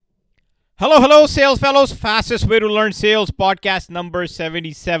Hello, sales fellows. Fastest way to learn sales podcast number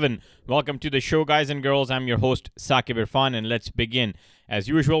 77. Welcome to the show, guys and girls. I'm your host, Saqib Irfan, and let's begin, as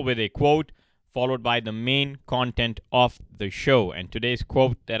usual, with a quote followed by the main content of the show. And today's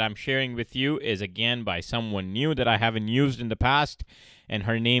quote that I'm sharing with you is again by someone new that I haven't used in the past, and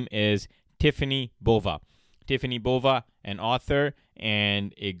her name is Tiffany Bova. Tiffany Bova, an author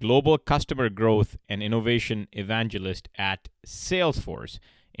and a global customer growth and innovation evangelist at Salesforce.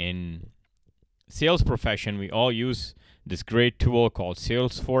 In sales profession, we all use this great tool called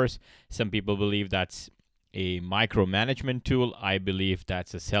Salesforce. Some people believe that's a micromanagement tool. I believe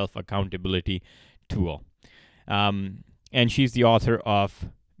that's a self-accountability tool. And she's the author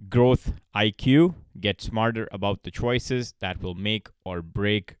of Growth IQ, Get Smarter About the Choices That Will Make or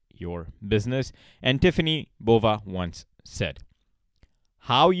Break Your Business. And Tiffany Bova once said,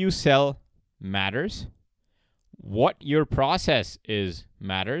 "How you sell matters. What your process is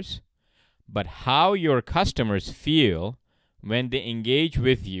matters. But how your customers feel when they engage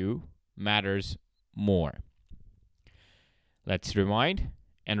with you matters more." Let's rewind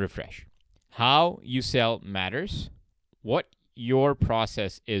and refresh. How you sell matters. What your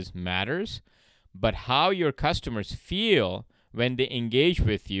process is matters. But how your customers feel when they engage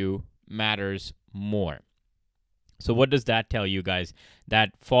with you matters more. So what does that tell you guys?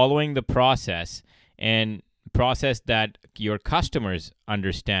 That following the process and process that your customers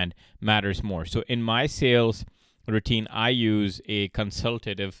understand matters more. So in my sales routine, I use a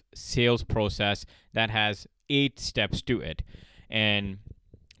consultative sales process that has 8 steps to it. And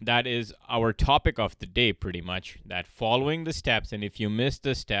that is our topic of the day, pretty much, that following the steps, and if you miss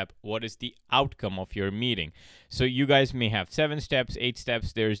the step, what is the outcome of your meeting? So you guys may have 7 steps, 8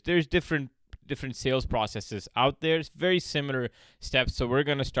 steps. There's different sales processes out there. It's very similar steps. So we're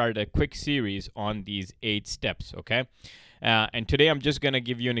going to start a quick series on these 8 steps, okay? And today I'm just going to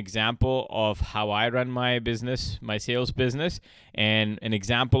give you an example of how I run my business, my sales business, and an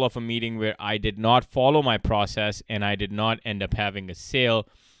example of a meeting where I did not follow my process and I did not end up having a sale.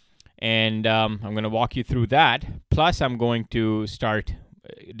 And I'm going to walk you through that. Plus, I'm going to start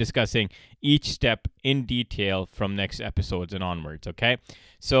discussing each step in detail from next episodes and onwards, okay?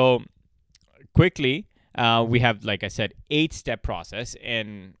 So quickly, we have, like I said, 8-step process.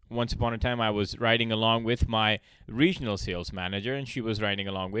 And once upon a time, I was riding along with my regional sales manager, and she was riding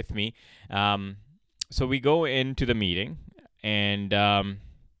along with me. So we go into the meeting, and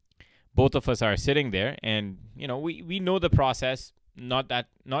both of us are sitting there, and we know the process. Not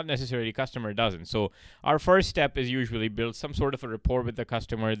necessarily customer doesn't. So our first step is usually build some sort of a rapport with the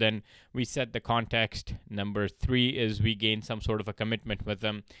customer. Then we set the context. Number 3 is we gain some sort of a commitment with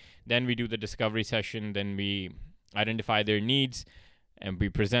them. Then we do the discovery session. Then we identify their needs and we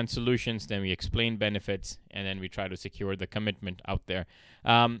present solutions. Then we explain benefits, and then we try to secure the commitment out there.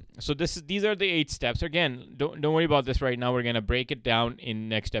 So these are the 8 steps. Again, don't worry about this right now. We're gonna break it down in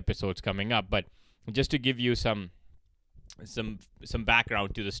next episodes coming up. But just to give you some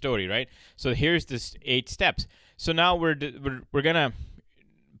background to the story, right? So here's this 8 steps. So now we're gonna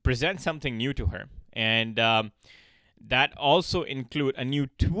present something new to her, and that also include a new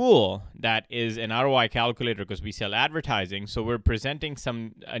tool that is an ROI calculator, because we sell advertising. So we're presenting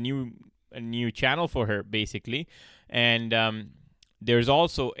a new channel for her, basically, and there's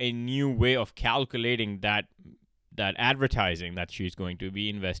also a new way of calculating that advertising that she's going to be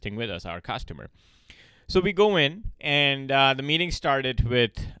investing with us, our customer. So we go in, and the meeting started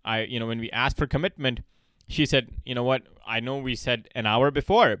with, when we asked for commitment, she said, "You know what? I know we said an hour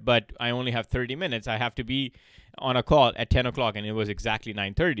before, but I only have 30 minutes. I have to be on a call at 10 o'clock, and it was exactly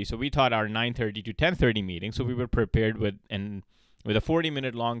 9:30. So we thought our 9:30 to 10:30 meeting. So we were prepared with a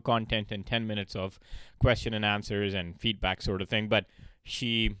 40-minute long content and 10 minutes of question and answers and feedback sort of thing. But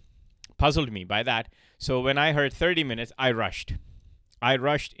she puzzled me by that. So when I heard 30 minutes, I rushed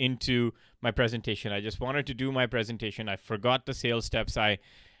into my presentation. I just wanted to do my presentation. I forgot the sales steps. I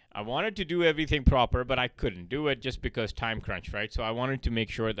wanted to do everything proper, but I couldn't do it just because time crunch, right? So I wanted to make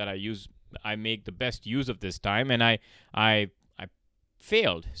sure that I make the best use of this time, and I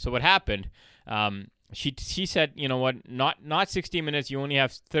failed. So what happened? She said, "You know what? Not 60 minutes. You only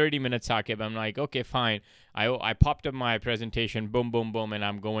have 30 minutes, Saqib." I'm like, "Okay, fine." I popped up my presentation, boom, boom, boom, and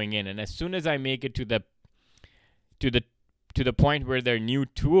I'm going in. And as soon as I make it to the point where their new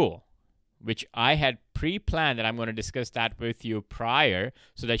tool, which I had pre-planned, that I'm going to discuss that with you prior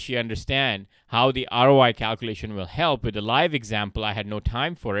so that she understand how the ROI calculation will help. With the live example, I had no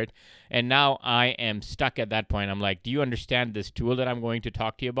time for it. And now I am stuck at that point. I'm like, "Do you understand this tool that I'm going to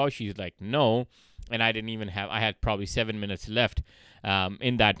talk to you about?" She's like, "No." And I had probably 7 minutes left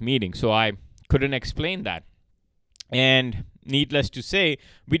in that meeting. So I couldn't explain that. And needless to say,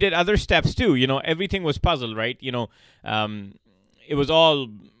 we did other steps too. Everything was puzzled, right? It was all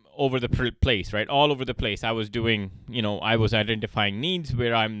over the place, right? All over the place. I was identifying needs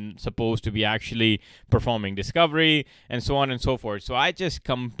where I'm supposed to be actually performing discovery and so on and so forth. So I just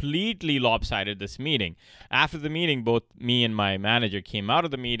completely lopsided this meeting. After the meeting, both me and my manager came out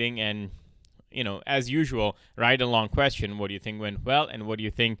of the meeting and, as usual, right along question, what do you think went well and what do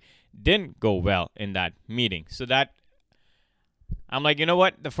you think didn't go well in that meeting? So that I'm like, you know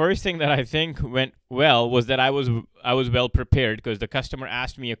what? The first thing that I think went well was that I was well prepared because the customer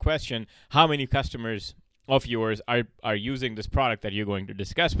asked me a question: how many customers of yours are using this product that you're going to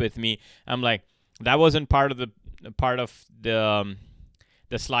discuss with me? I'm like, that wasn't part of the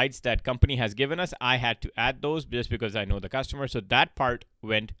slides that company has given us. I had to add those just because I know the customer. So that part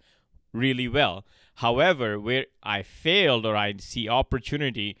went really well. However, where I failed or I see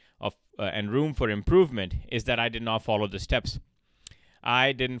opportunity of and room for improvement is that I did not follow the steps.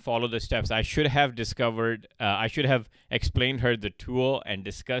 I didn't follow the steps. I should have explained her the tool and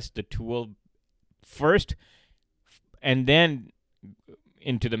discussed the tool first and then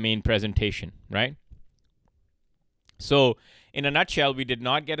into the main presentation, right? So, in a nutshell, we did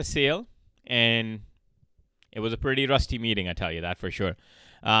not get a sale, and it was a pretty rusty meeting, I tell you that for sure.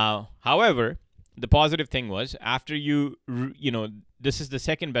 However, the positive thing was after this is the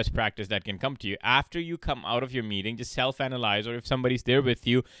second best practice that can come to you. After you come out of your meeting, just self-analyze, or if somebody's there with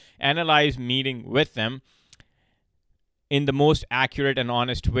you, analyze meeting with them in the most accurate and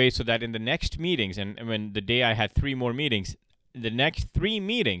honest way so that in the next meetings, and when the day I had 3 more meetings, the next 3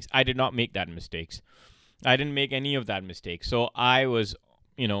 meetings, I did not make that mistakes. I didn't make any of that mistake. So I was,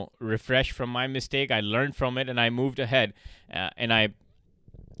 refreshed from my mistake. I learned from it and I moved ahead and I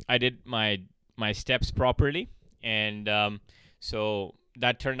did my steps properly. And so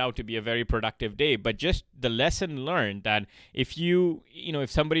that turned out to be a very productive day. But just the lesson learned that if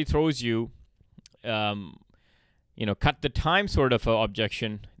if somebody throws you, cut the time sort of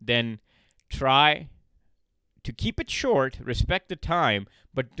objection, then try to keep it short, respect the time,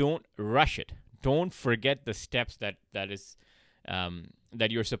 but don't rush it. Don't forget the steps that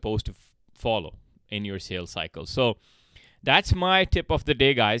you're supposed to follow in your sales cycle. So that's my tip of the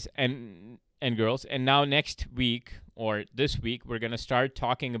day, guys and girls. And now next week or this week, we're going to start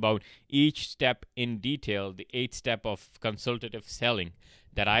talking about each step in detail, the 8th step of consultative selling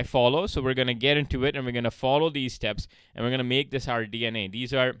that I follow. So we're going to get into it and we're going to follow these steps and we're going to make this our DNA.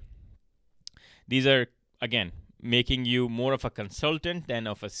 These are again, making you more of a consultant than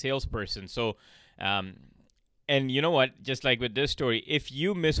of a salesperson. So, and you know what? Just like with this story, if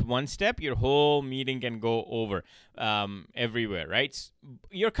you miss one step, your whole meeting can go over everywhere, right?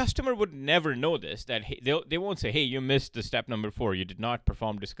 Your customer would never know this. That they won't say, "Hey, you missed the step number 4. You did not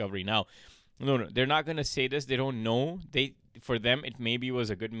perform discovery." Now, no, they're not going to say this. They don't know. For them, it maybe was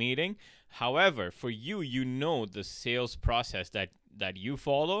a good meeting. However, for you, the sales process that you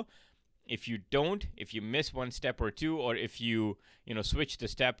follow. If you miss one step or 2, or if you switch the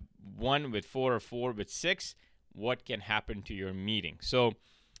step 1 with 4 or 4 with 6, what can happen to your meeting? So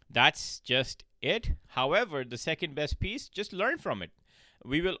that's just it. However, the second best piece, just learn from it.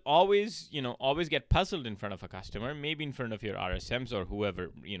 We will always get puzzled in front of a customer, maybe in front of your RSMs or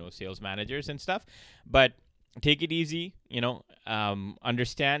whoever, sales managers and stuff. But take it easy,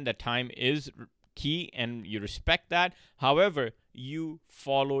 understand that time is key and you respect that. However, you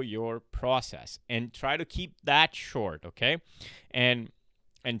follow your process and try to keep that short, okay? And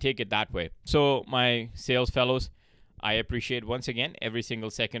take it that way. So my sales fellows, I appreciate once again every single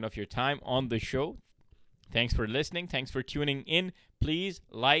second of your time on the show. Thanks for listening. Thanks for tuning in. Please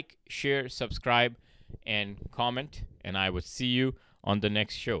like, share, subscribe, and comment. And I will see you on the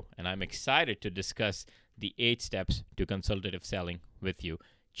next show. And I'm excited to discuss the 8 steps to consultative selling with you.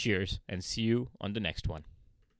 Cheers, and see you on the next one.